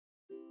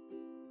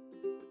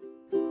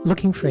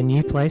Looking for a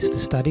new place to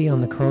study on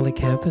the Crawley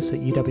campus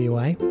at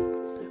UWA?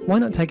 Why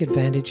not take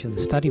advantage of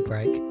the study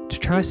break to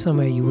try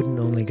somewhere you wouldn't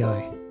normally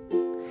go?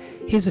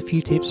 Here's a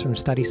few tips from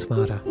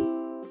STUDYSmarter.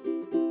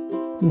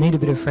 Need a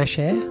bit of fresh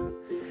air?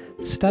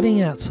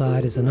 Studying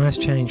outside is a nice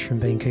change from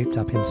being cooped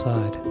up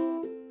inside.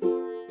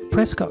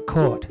 Prescott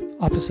Court,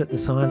 opposite the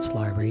Science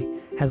Library,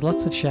 has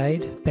lots of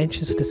shade,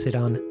 benches to sit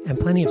on, and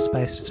plenty of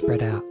space to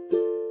spread out.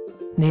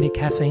 Need a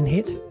caffeine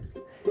hit?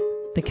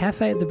 The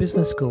cafe at the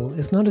business school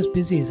is not as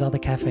busy as other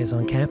cafes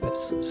on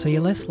campus, so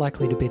you're less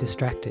likely to be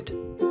distracted.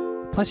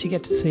 Plus you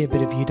get to see a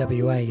bit of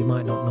UWA you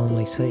might not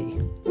normally see.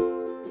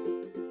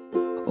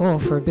 Or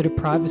for a bit of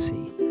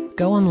privacy,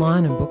 go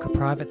online and book a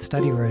private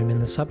study room in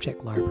the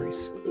subject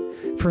libraries.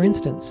 For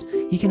instance,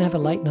 you can have a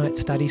late night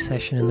study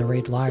session in the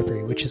Reed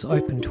Library, which is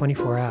open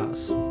 24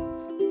 hours.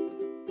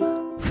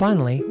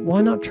 Finally,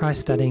 why not try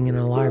studying in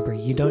a library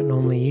you don't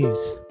normally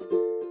use?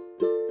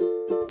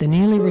 The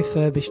newly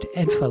refurbished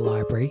EDFA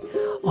Library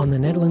on the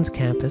Netherlands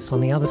campus on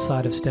the other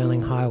side of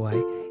Stirling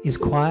Highway is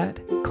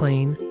quiet,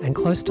 clean and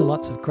close to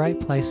lots of great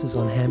places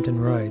on Hampden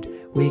Road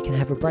where you can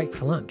have a break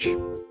for lunch.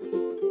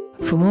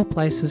 For more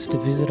places to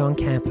visit on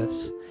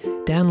campus,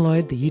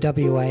 download the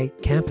UWA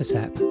campus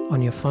app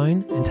on your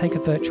phone and take a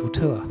virtual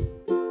tour.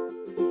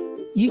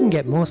 You can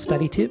get more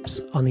study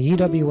tips on the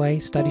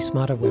UWA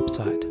STUDYSmarter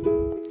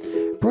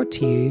website. Brought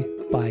to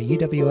you by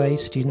UWA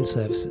Student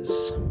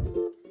Services.